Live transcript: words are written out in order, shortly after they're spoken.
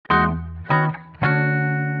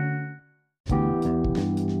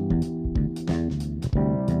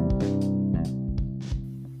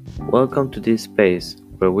Welcome to this space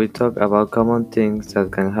where we talk about common things that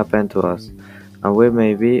can happen to us and we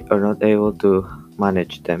may be or not able to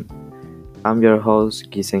manage them. I'm your host,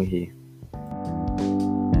 Giseng He.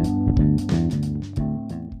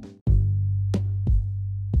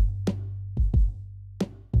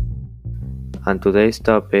 And today's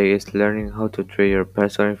topic is learning how to treat your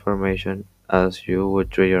personal information as you would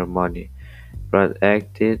treat your money.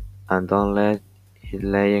 Protect it and don't let it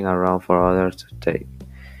laying around for others to take.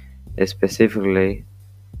 Specifically,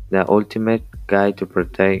 the ultimate guide to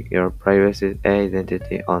protect your privacy and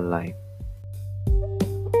identity online.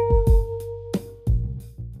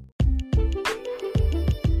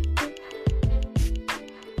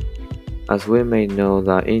 As we may know,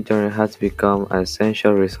 the internet has become an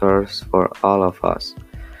essential resource for all of us.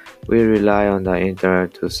 We rely on the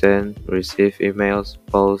internet to send, receive emails,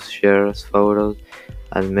 post, share photos,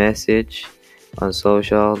 and message on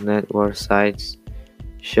social network sites,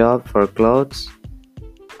 shop for clothes,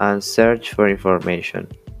 and search for information.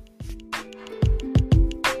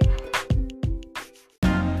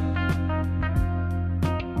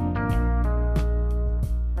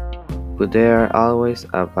 But there are always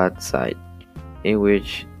a bad side,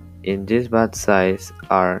 in these bad sides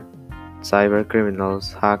are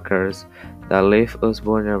cybercriminals, hackers that leave us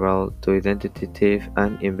vulnerable to identity theft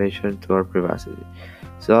and invasion to our privacy.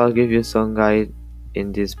 So I'll give you some guide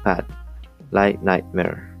in this path, like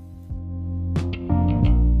nightmare.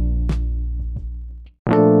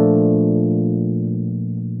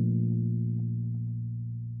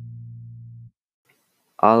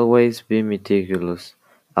 Always be meticulous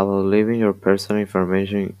about leaving your personal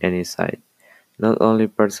information in any site. Not only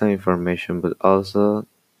personal information but also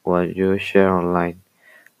what you share online.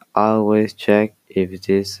 Always check if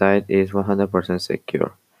this site is 100%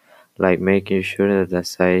 secure, like making sure that the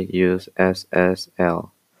site uses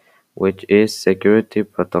SSL, which is Security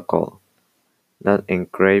Protocol, that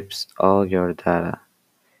encrypts all your data.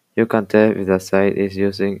 You can tell if the site is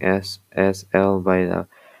using SSL by the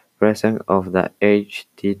presence of the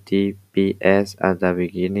HTTPS at the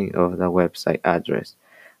beginning of the website address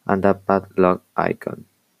and the padlock icon.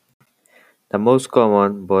 The most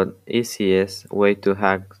common but easiest way to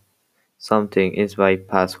hack something is by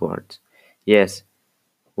passwords. Yes,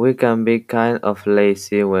 we can be kind of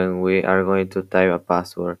lazy when we are going to type a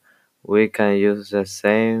password. We can use the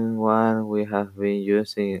same one we have been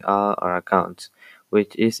using in all our accounts,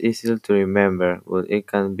 which is easy to remember, but it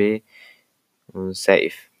can be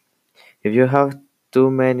unsafe. If you have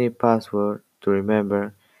too many passwords to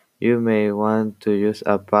remember, you may want to use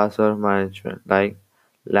a password management like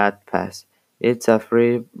LastPass. It's a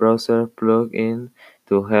free browser plugin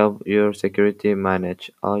to help your security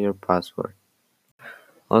manage all your passwords.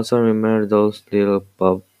 Also remember those little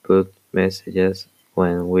pop-up messages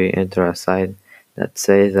when we enter a site that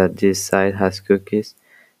says that this site has cookies.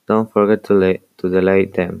 Don't forget to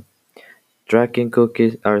delete them. Tracking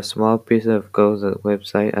cookies are small pieces of code that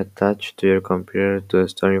websites attach to your computer to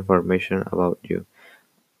store information about you,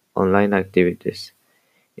 online activities.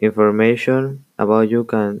 Information about you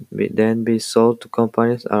can then be sold to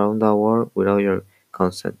companies around the world without your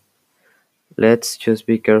consent. Let's just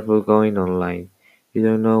be careful going online. You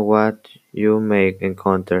don't know what you may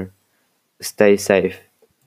encounter. Stay safe.